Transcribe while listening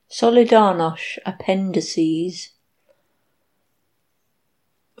Solidarność Appendices.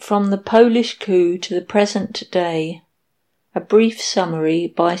 From the Polish coup to the present day. A brief summary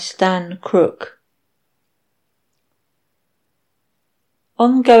by Stan Crook.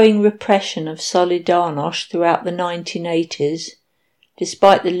 Ongoing repression of Solidarność throughout the 1980s,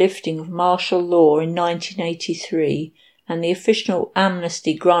 despite the lifting of martial law in 1983 and the official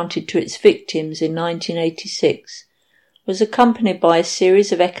amnesty granted to its victims in 1986, was accompanied by a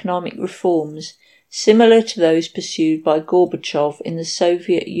series of economic reforms similar to those pursued by Gorbachev in the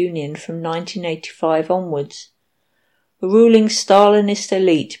Soviet Union from 1985 onwards. The ruling Stalinist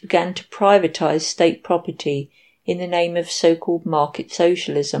elite began to privatize state property in the name of so-called market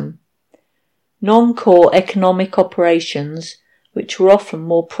socialism. Non-core economic operations, which were often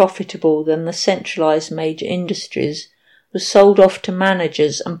more profitable than the centralized major industries, were sold off to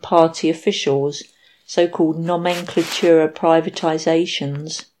managers and party officials, so-called nomenclatura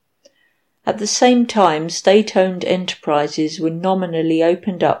privatizations. At the same time, state-owned enterprises were nominally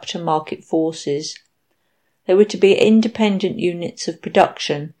opened up to market forces. They were to be independent units of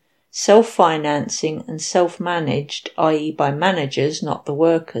production, self-financing and self-managed, i.e. by managers, not the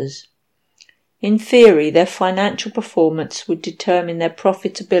workers. In theory, their financial performance would determine their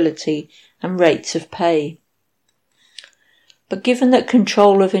profitability and rates of pay. But given that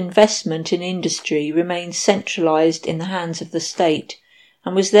control of investment in industry remained centralized in the hands of the state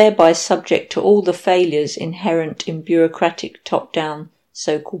and was thereby subject to all the failures inherent in bureaucratic top-down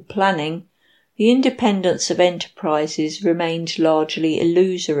so-called planning, the independence of enterprises remained largely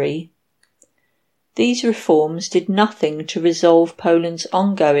illusory. These reforms did nothing to resolve Poland's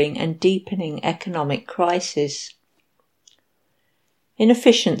ongoing and deepening economic crisis.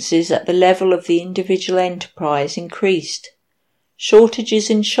 Inefficiencies at the level of the individual enterprise increased.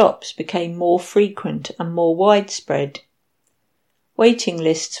 Shortages in shops became more frequent and more widespread. Waiting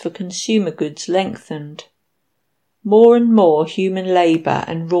lists for consumer goods lengthened. More and more human labour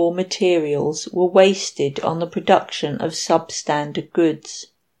and raw materials were wasted on the production of substandard goods.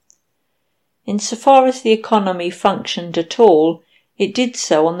 Insofar as the economy functioned at all, it did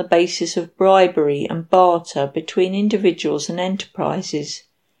so on the basis of bribery and barter between individuals and enterprises.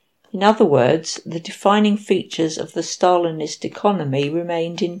 In other words, the defining features of the Stalinist economy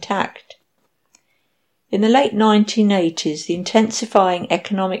remained intact. In the late 1980s, the intensifying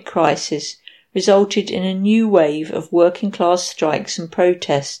economic crisis resulted in a new wave of working-class strikes and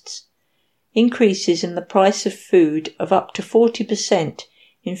protests. Increases in the price of food of up to 40%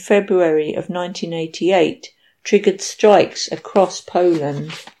 in February of 1988 triggered strikes across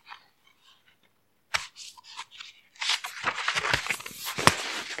Poland.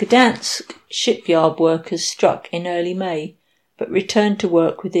 Gdansk shipyard workers struck in early May, but returned to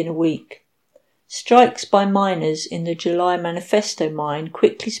work within a week. Strikes by miners in the July Manifesto mine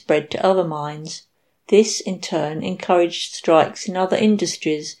quickly spread to other mines. This, in turn, encouraged strikes in other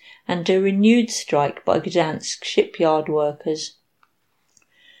industries and a renewed strike by Gdansk shipyard workers.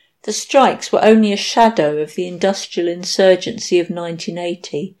 The strikes were only a shadow of the industrial insurgency of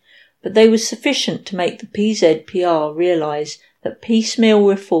 1980, but they were sufficient to make the PZPR realise that piecemeal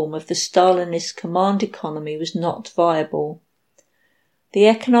reform of the Stalinist command economy was not viable. The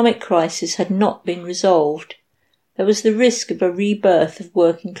economic crisis had not been resolved. There was the risk of a rebirth of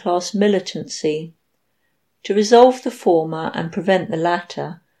working-class militancy. To resolve the former and prevent the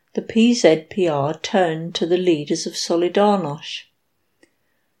latter, the PZPR turned to the leaders of Solidarność.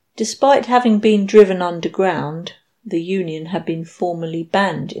 Despite having been driven underground, the union had been formally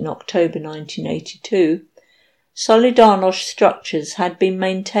banned in October 1982, Solidarność structures had been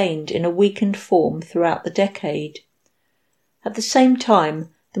maintained in a weakened form throughout the decade. At the same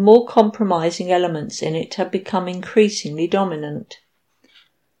time, the more compromising elements in it had become increasingly dominant.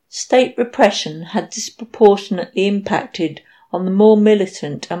 State repression had disproportionately impacted on the more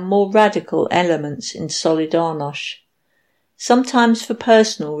militant and more radical elements in Solidarność. Sometimes for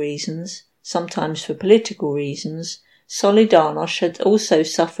personal reasons, sometimes for political reasons, Solidarność had also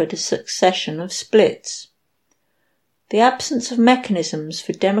suffered a succession of splits. The absence of mechanisms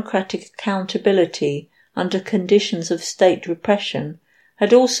for democratic accountability under conditions of state repression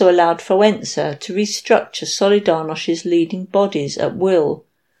had also allowed Wałęsa to restructure Solidarności's leading bodies at will.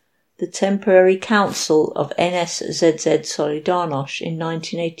 The Temporary Council of NSZZ Solidarność in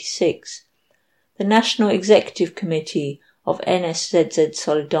 1986, the National Executive Committee of NSZZ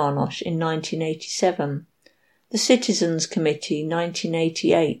Solidarność in 1987, the Citizens Committee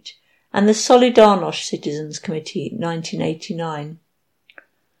 1988, and the Solidarność Citizens Committee 1989.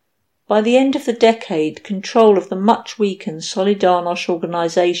 By the end of the decade, control of the much weakened Solidarność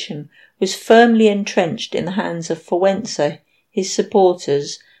organisation was firmly entrenched in the hands of Wałęsa, his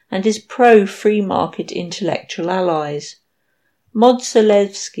supporters, and his pro-free market intellectual allies.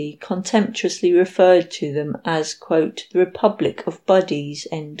 Modzelewski contemptuously referred to them as, quote, the Republic of Buddies,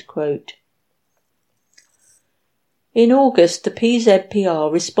 end quote. In August, the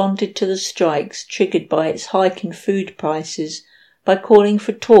PZPR responded to the strikes triggered by its hike in food prices by calling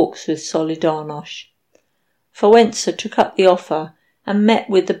for talks with Solidarność. Wałęsa took up the offer and met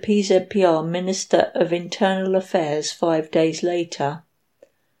with the PZPR Minister of Internal Affairs 5 days later.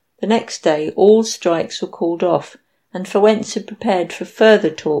 The next day, all strikes were called off, and Wałęsa prepared for further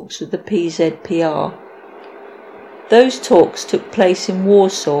talks with the PZPR. Those talks took place in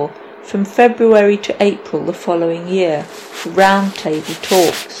Warsaw from February to April the following year, round-table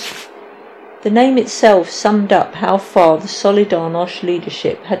talks. The name itself summed up how far the Solidarność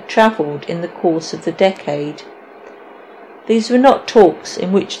leadership had travelled in the course of the decade. These were not talks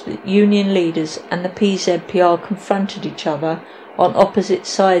in which the union leaders and the PZPR confronted each other on opposite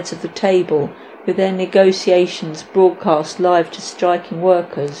sides of the table with their negotiations broadcast live to striking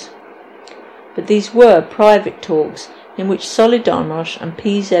workers. But these were private talks in which Solidarność and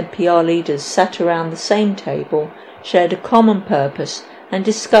PZPR leaders sat around the same table, shared a common purpose and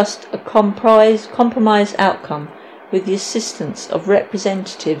discussed a compromise outcome with the assistance of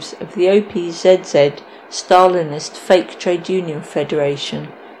representatives of the OPZZ Stalinist Fake Trade Union Federation,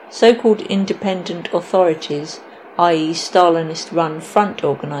 so-called independent authorities, i.e. Stalinist-run front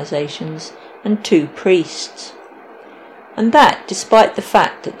organisations, and 2 priests. And that despite the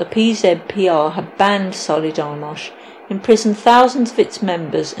fact that the PZPR had banned Solidarność, imprisoned thousands of its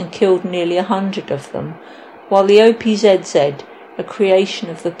members and killed nearly 100 of them, while the OPZZ, a creation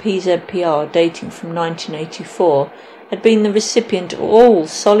of the PZPR dating from 1984, had been the recipient of all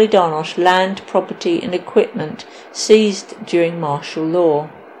Solidarność land, property and equipment seized during martial law.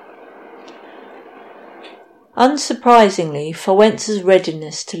 Unsurprisingly, Wałęsa's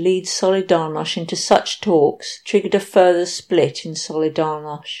readiness to lead Solidarność into such talks triggered a further split in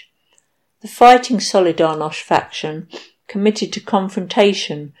Solidarność. The fighting Solidarność faction, committed to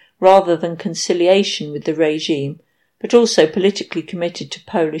confrontation rather than conciliation with the regime, but also politically committed to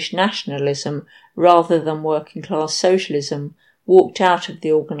Polish nationalism rather than working-class socialism, walked out of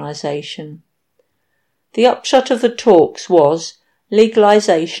the organisation. The upshot of the talks was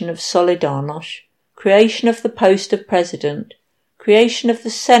legalisation of Solidarność, creation of the post of president, creation of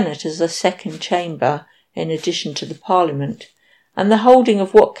the Senate as a second chamber, in addition to the Parliament, and the holding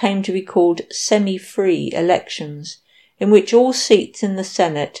of what came to be called semi-free elections, in which all seats in the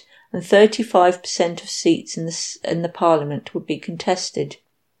Senate and 35% of seats in the Parliament would be contested.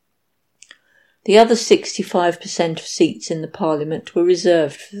 The other 65% of seats in the Parliament were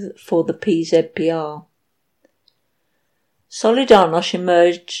reserved for the PZPR. Solidarność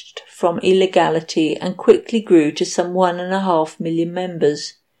emerged from illegality and quickly grew to some 1.5 million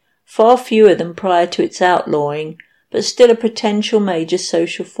members, far fewer than prior to its outlawing, but still a potential major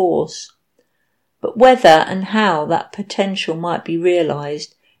social force. But whether and how that potential might be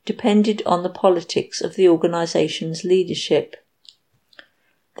realised depended on the politics of the organisation's leadership.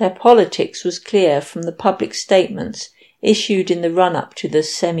 Their politics was clear from the public statements issued in the run-up to the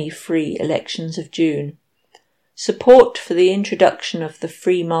semi-free elections of June. Support for the introduction of the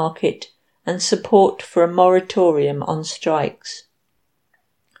free market and support for a moratorium on strikes.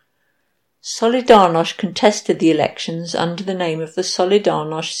 Solidarność contested the elections under the name of the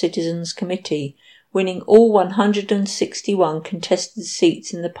Solidarność Citizens Committee, winning all 161 contested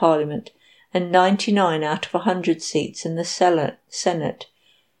seats in the Parliament and 99 out of 100 seats in the Senate.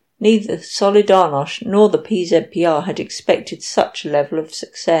 Neither Solidarność nor the PZPR had expected such a level of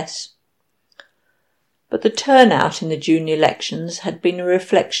success. But the turnout in the June elections had been a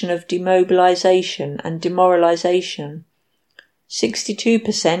reflection of demobilisation and demoralisation.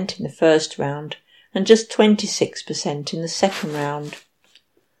 62% in the first round and just 26% in the second round.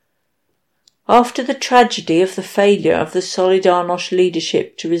 After the tragedy of the failure of the Solidarność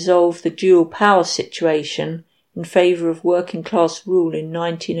leadership to resolve the dual power situation in favour of working-class rule in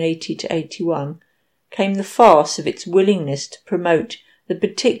 1980-81, came the farce of its willingness to promote the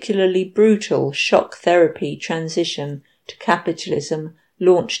particularly brutal shock therapy transition to capitalism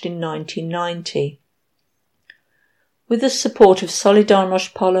launched in 1990. With the support of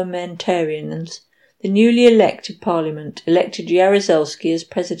Solidarność parliamentarians, the newly elected parliament elected Jaruzelski as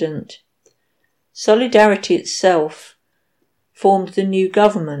president. Solidarity itself formed the new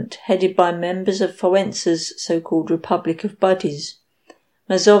government, headed by members of Wałęsa's so-called Republic of Buddies.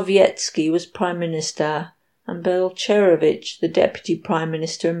 Mazowiecki was Prime Minister and Belcherowicz the Deputy Prime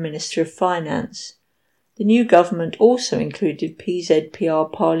Minister and Minister of Finance. The new government also included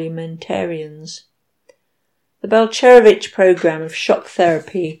PZPR parliamentarians. The Belcherevich program of shock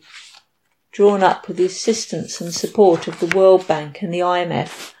therapy, drawn up with the assistance and support of the World Bank and the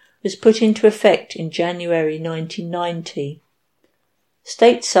IMF, was put into effect in January 1990.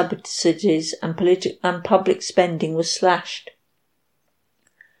 State subsidies and public spending were slashed.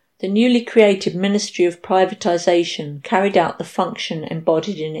 The newly created Ministry of Privatisation carried out the function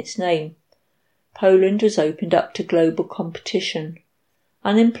embodied in its name. Poland was opened up to global competition.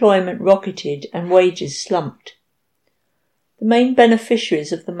 Unemployment rocketed and wages slumped. The main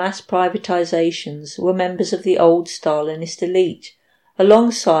beneficiaries of the mass privatisations were members of the old Stalinist elite,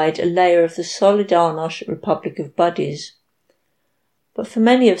 alongside a layer of the Solidarność Republic of Buddies. But for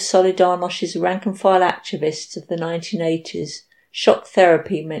many of Solidarności's rank-and-file activists of the 1980s, shock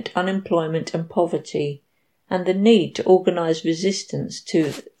therapy meant unemployment and poverty, and the need to organise resistance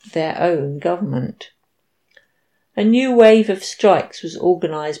to their own government. A new wave of strikes was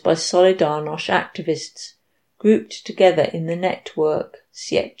organised by Solidarność activists, grouped together in the network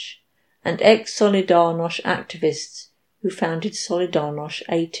Sieć, and ex-Solidarność activists who founded Solidarność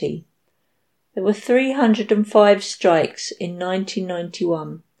 80. There were 305 strikes in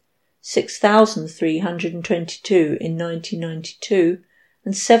 1991, 6,322 in 1992,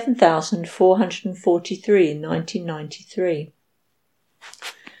 and 7,443 in 1993.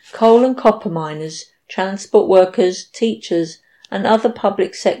 Coal and copper miners, transport workers, teachers, and other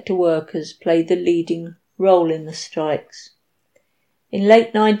public sector workers played the leading role in the strikes. In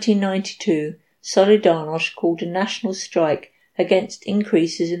late 1992, Solidarność called a national strike against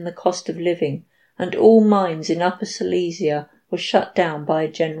increases in the cost of living, and all mines in Upper Silesia were shut down by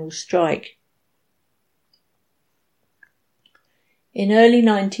a general strike. In early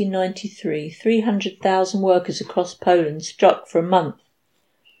 1993, 300,000 workers across Poland struck for a month.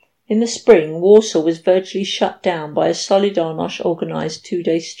 In the spring, Warsaw was virtually shut down by a Solidarność organised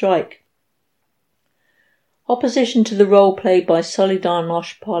two-day strike. Opposition to the role played by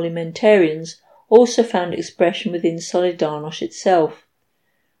Solidarność parliamentarians also found expression within Solidarność itself.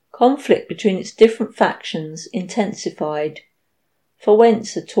 Conflict between its different factions intensified.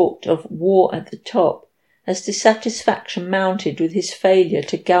 Wałęsa talked of war at the top, as dissatisfaction mounted with his failure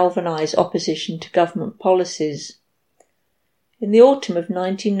to galvanise opposition to government policies. In the autumn of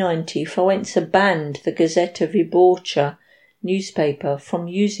 1990, Wałęsa banned the Gazeta Wyborcza newspaper from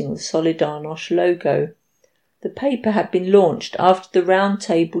using the Solidarność logo. The paper had been launched after the Round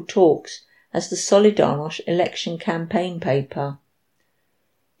Table talks as the Solidarność election campaign paper.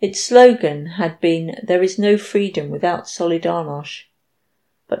 Its slogan had been, "There is no freedom without Solidarność."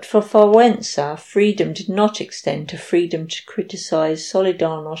 But for Wałęsa, freedom did not extend to freedom to criticise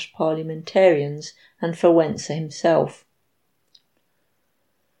Solidarność parliamentarians and Wałęsa himself.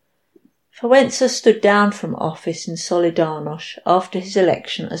 Wałęsa stood down from office in Solidarność after his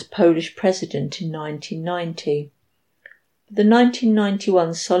election as Polish president in 1990. The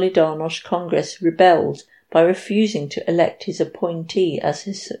 1991 Solidarność Congress rebelled by refusing to elect his appointee as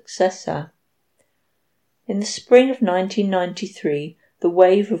his successor. In the spring of 1993, the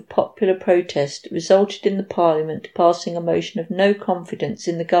wave of popular protest resulted in the Parliament passing a motion of no confidence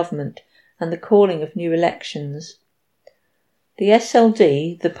in the government and the calling of new elections. The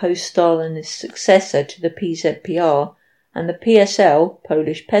SLD, the post-Stalinist successor to the PZPR, and the PSL,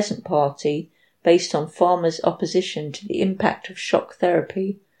 Polish Peasant Party, based on farmers' opposition to the impact of shock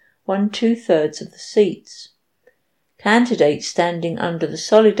therapy, won 2/3 of the seats. Candidates standing under the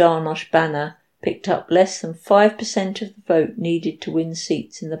Solidarność banner picked up less than 5% of the vote needed to win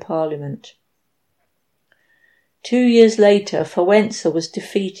seats in the parliament. 2 years later, Wałęsa was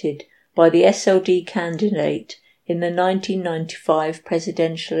defeated by the SLD candidate in the 1995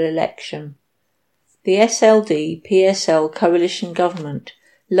 presidential election. The SLD-PSL coalition government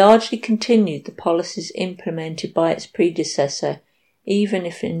largely continued the policies implemented by its predecessor, even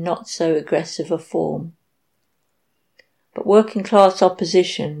if in not so aggressive a form. But working-class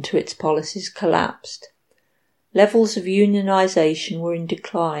opposition to its policies collapsed. Levels of unionisation were in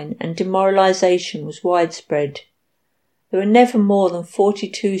decline and demoralisation was widespread. There were never more than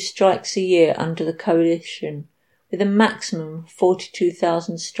 42 strikes a year under the coalition, with a maximum of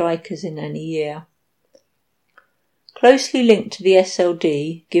 42,000 strikers in any year. Closely linked to the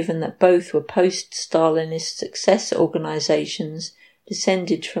SLD, given that both were post-Stalinist successor organisations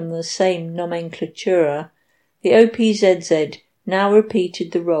descended from the same nomenclatura, the OPZZ now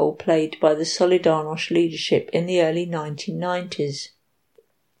repeated the role played by the Solidarność leadership in the early 1990s.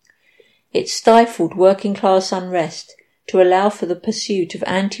 It stifled working-class unrest to allow for the pursuit of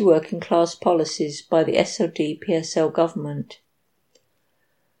anti-working class policies by the SLD-PSL government.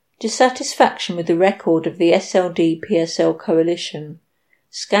 Dissatisfaction with the record of the SLD-PSL coalition,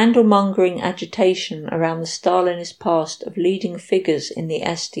 scandal-mongering agitation around the Stalinist past of leading figures in the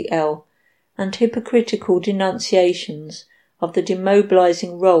SDL, and hypocritical denunciations of the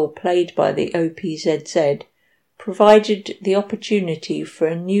demobilizing role played by the OPZZ provided the opportunity for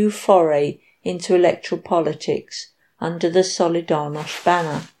a new foray into electoral politics under the Solidarność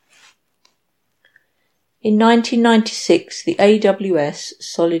banner. In 1996, the AWS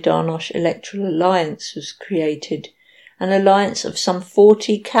Solidarność Electoral Alliance was created, an alliance of some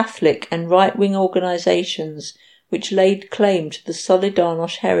 40 Catholic and right-wing organisations which laid claim to the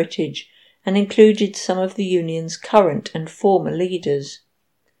Solidarność heritage and included some of the union's current and former leaders.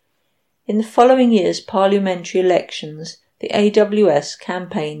 In the following year's parliamentary elections, the AWS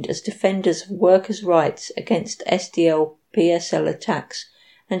campaigned as defenders of workers' rights against SDL-PSL attacks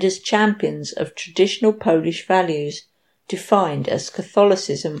and as champions of traditional Polish values, defined as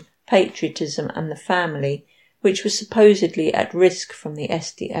Catholicism, patriotism and the family, which were supposedly at risk from the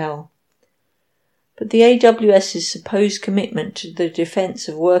SDL. But the AWS's supposed commitment to the defence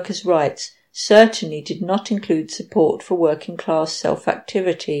of workers' rights certainly did not include support for working-class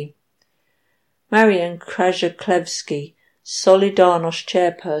self-activity. Marian Krzaklewski, Solidarność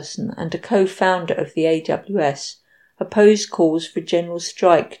chairperson and a co-founder of the AWS, opposed calls for general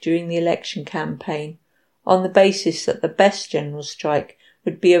strike during the election campaign, on the basis that the best general strike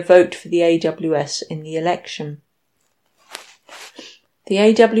would be a vote for the AWS in the election. The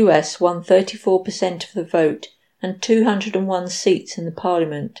AWS won 34% of the vote and 201 seats in the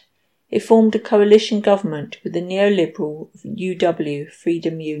parliament. It formed a coalition government with the neoliberal UW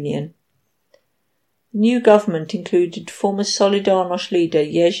Freedom Union. The new government included former Solidarność leader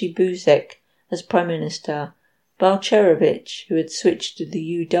Jerzy Buzek as Prime Minister, Balcerowicz, who had switched to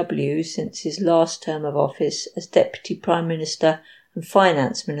the UW since his last term of office as Deputy Prime Minister and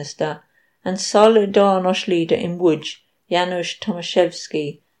Finance Minister, and Solidarność leader in Łódź, Janusz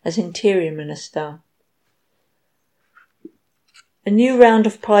Tomaszewski, as Interior Minister. A new round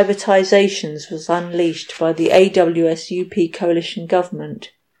of privatisations was unleashed by the AWS-UP coalition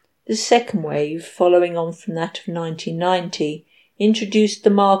government. The second wave, following on from that of 1990, introduced the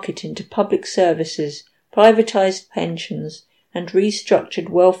market into public services, privatised pensions, and restructured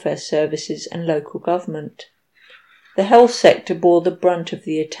welfare services and local government. The health sector bore the brunt of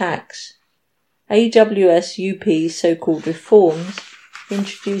the attacks. AWS-UP's so-called reforms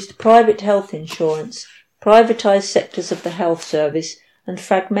introduced private health insurance, privatised sectors of the health service, and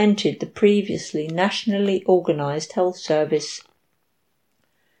fragmented the previously nationally organised health service.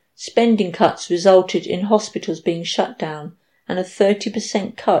 Spending cuts resulted in hospitals being shut down and a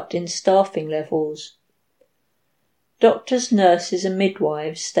 30% cut in staffing levels. Doctors, nurses and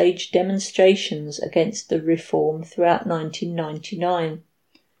midwives staged demonstrations against the reform throughout 1999.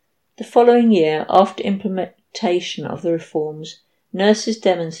 The following year, after implementation of the reforms, nurses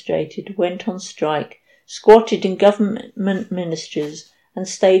demonstrated, went on strike, squatted in government ministries and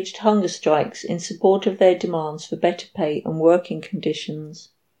staged hunger strikes in support of their demands for better pay and working conditions.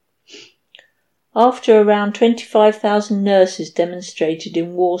 After around 25,000 nurses demonstrated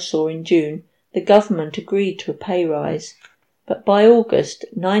in Warsaw in June, the government agreed to a pay rise, but by August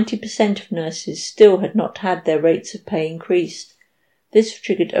 90% of nurses still had not had their rates of pay increased. This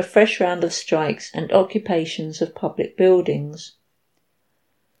triggered a fresh round of strikes and occupations of public buildings.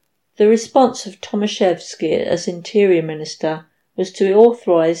 The response of Tomaszewski as Interior Minister was to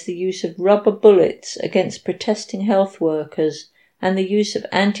authorise the use of rubber bullets against protesting health workers and the use of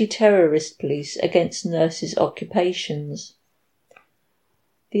anti-terrorist police against nurses' occupations.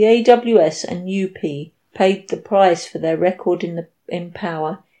 The AWS and UP paid the price for their record in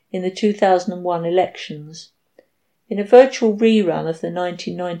power in the 2001 elections. In a virtual rerun of the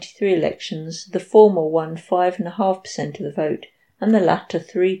 1993 elections, the former won 5.5% of the vote and the latter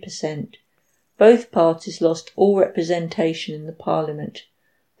 3%. Both parties lost all representation in the parliament.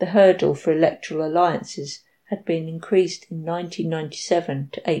 The hurdle for electoral alliances had been increased in 1997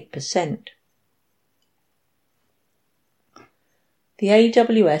 to 8%. The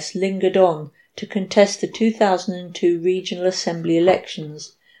AWS lingered on to contest the 2002 Regional Assembly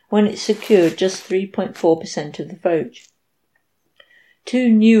elections, when it secured just 3.4% of the vote. Two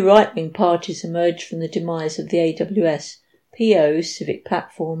new right-wing parties emerged from the demise of the AWS, PO, Civic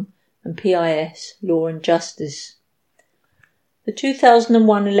Platform, and PIS, Law and Justice. The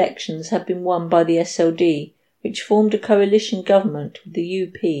 2001 elections had been won by the SLD, which formed a coalition government with the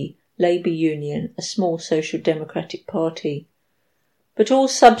UP, Labour Union, a small social democratic party. But all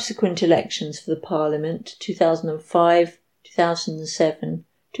subsequent elections for the Parliament, 2005, 2007,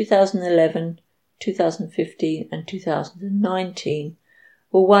 2011, 2015 and 2019,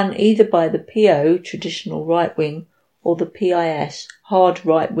 were won either by the PO, traditional right-wing, or the PIS, hard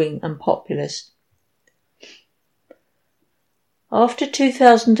right-wing and populist. After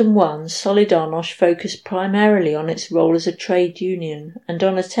 2001, Solidarność focused primarily on its role as a trade union and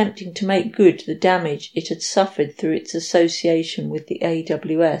on attempting to make good the damage it had suffered through its association with the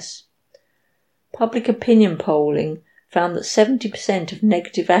AWS. Public opinion polling found that 70% of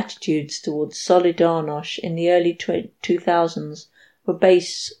negative attitudes towards Solidarność in the early 2000s were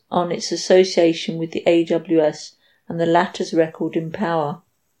based on its association with the AWS and the latter's record in power.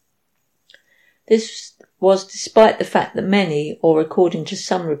 This was despite the fact that many, or according to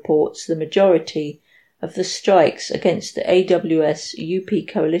some reports, the majority, of the strikes against the AWS-UP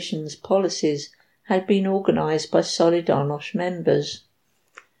coalition's policies had been organised by Solidarność members.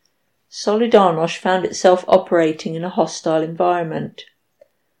 Solidarność found itself operating in a hostile environment.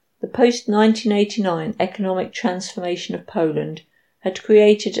 The post-1989 economic transformation of Poland had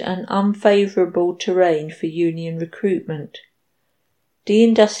created an unfavourable terrain for union recruitment.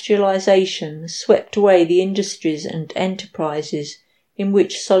 Deindustrialisation swept away the industries and enterprises in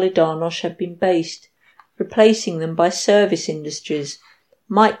which Solidarność had been based, replacing them by service industries,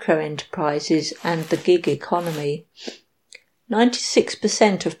 micro-enterprises and the gig economy.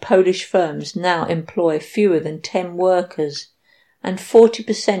 96% of Polish firms now employ fewer than 10 workers, and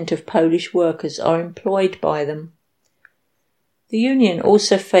 40% of Polish workers are employed by them. The union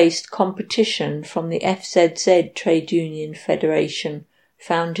also faced competition from the FZZ Trade Union Federation,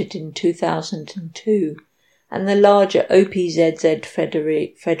 founded in 2002, and the larger OPZZ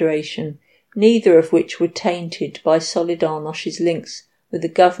Federation, neither of which were tainted by Solidarności's links with the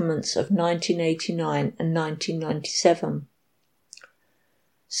governments of 1989 and 1997.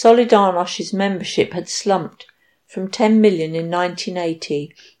 Solidarności's membership had slumped from 10 million in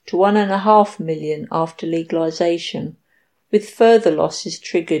 1980 to 1.5 million after legalisation, with further losses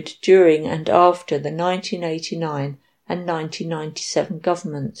triggered during and after the 1989 and 1997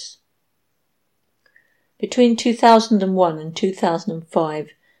 governments. Between 2001 and 2005,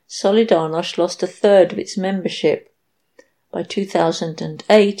 Solidarność lost a third of its membership. By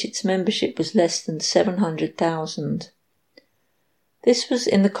 2008, its membership was less than 700,000. This was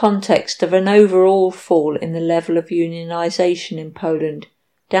in the context of an overall fall in the level of unionisation in Poland,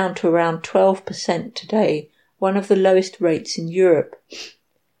 down to around 12% today, one of the lowest rates in Europe.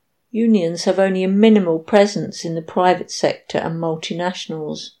 Unions have only a minimal presence in the private sector and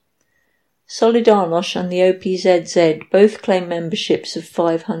multinationals. Solidarność and the OPZZ both claim memberships of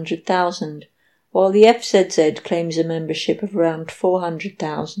 500,000, while the FZZ claims a membership of around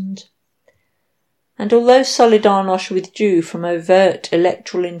 400,000. And although Solidarność withdrew from overt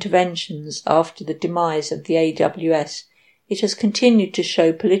electoral interventions after the demise of the AWS, it has continued to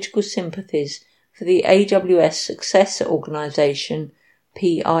show political sympathies for the AWS successor organisation,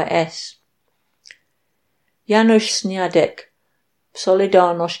 PIS. Janusz Śniadek,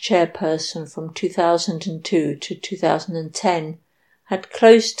 Solidarność chairperson from 2002 to 2010, had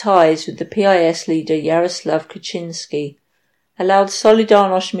close ties with the PIS leader Jarosław Kaczynski, allowed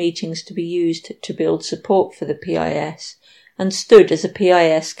Solidarność meetings to be used to build support for the PIS, and stood as a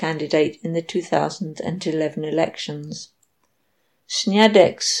PIS candidate in the 2011 elections.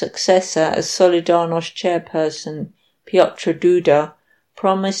 Śniadek's successor as Solidarność chairperson, Piotr Duda,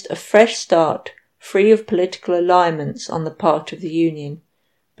 promised a fresh start, free of political alignments on the part of the union,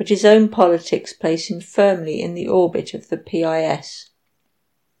 but his own politics place him firmly in the orbit of the PIS.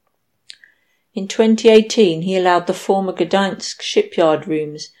 In 2018, he allowed the former Gdańsk shipyard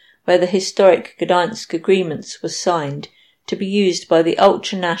rooms, where the historic Gdańsk agreements were signed, to be used by the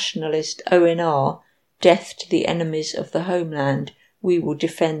ultranationalist ONR, Death to the Enemies of the Homeland, We Will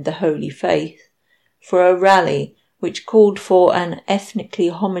Defend the Holy Faith, for a rally which called for an ethnically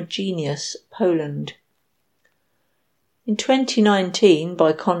homogeneous Poland. In 2019,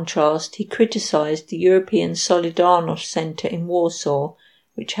 by contrast, he criticised the European Solidarność Centre in Warsaw,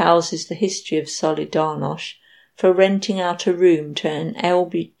 which houses the history of Solidarność, for renting out a room to an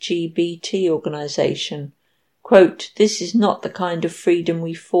LGBT organisation. Quote, "This is not the kind of freedom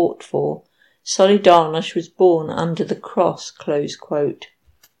we fought for. Solidarność was born under the cross," close quote.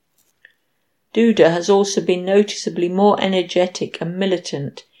 Duda has also been noticeably more energetic and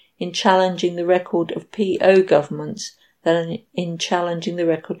militant in challenging the record of PO governments than in challenging the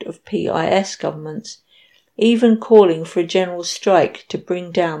record of PIS governments, even calling for a general strike to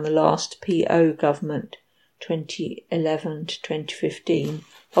bring down the last PO government, 2011 to 2015,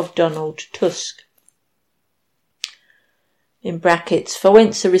 of Donald Tusk. In brackets,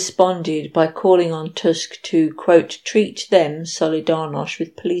 Wałęsa responded by calling on Tusk to, quote, "treat them, Solidarność,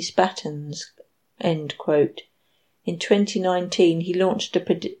 with police batons," end quote. In 2019, he launched a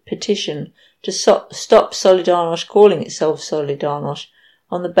petition to stop Solidarność calling itself Solidarność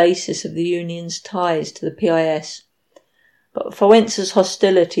on the basis of the union's ties to the PIS. But Wałęsa's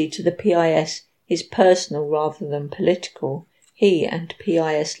hostility to the PIS is personal rather than political. He and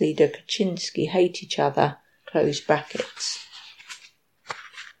PIS leader Kaczynski hate each other. Close brackets.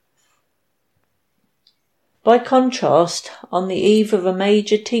 By contrast, on the eve of a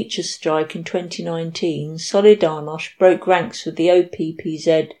major teachers' strike in 2019, Solidarność broke ranks with the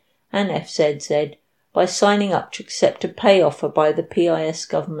OPPZ and FZZ by signing up to accept a pay offer by the PIS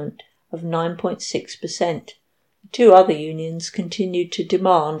government of 9.6%. The two other unions continued to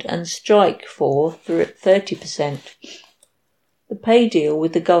demand and strike for 30%. The pay deal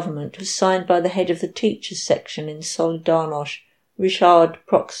with the government was signed by the head of the teachers section in Solidarność, Ryszard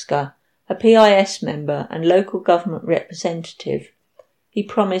Prochska, a PIS member and local government representative. He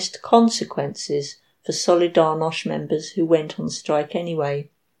promised consequences for Solidarność members who went on strike anyway.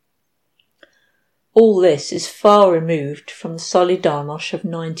 All this is far removed from the Solidarność of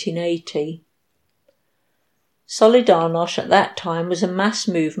 1980. Solidarność at that time was a mass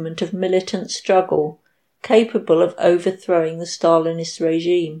movement of militant struggle, capable of overthrowing the Stalinist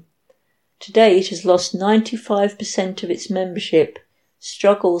regime. Today it has lost 95% of its membership,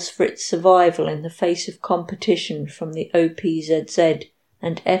 struggles for its survival in the face of competition from the OPZZ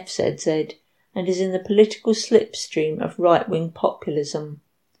and FZZ, and is in the political slipstream of right-wing populism.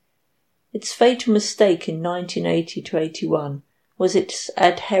 Its fatal mistake in 1980-81 was its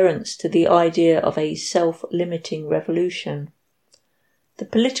adherence to the idea of a self-limiting revolution. The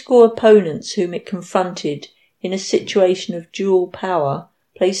political opponents whom it confronted in a situation of dual power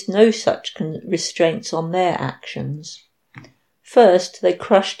placed no such restraints on their actions. First, they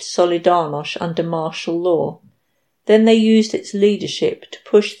crushed Solidarność under martial law. Then they used its leadership to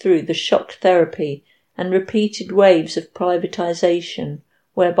push through the shock therapy and repeated waves of privatization,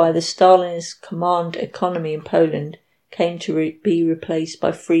 whereby the Stalinist command economy in Poland came to be replaced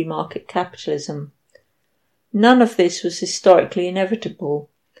by free market capitalism. None of this was historically inevitable.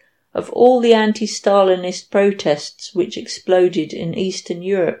 Of all the anti-Stalinist protests which exploded in Eastern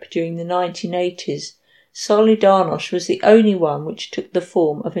Europe during the 1980s, Solidarność was the only one which took the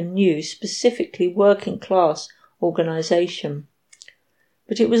form of a new, specifically working-class organisation.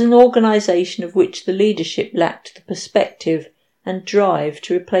 But it was an organisation of which the leadership lacked the perspective and drive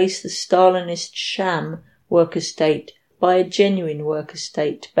to replace the Stalinist sham worker state by a genuine worker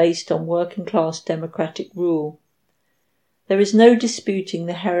state based on working-class democratic rule. There is no disputing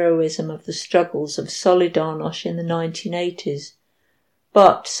the heroism of the struggles of Solidarność in the 1980s,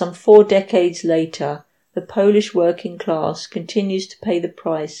 but some 4 decades later, the Polish working class continues to pay the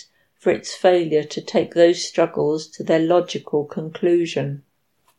price for its failure to take those struggles to their logical conclusion.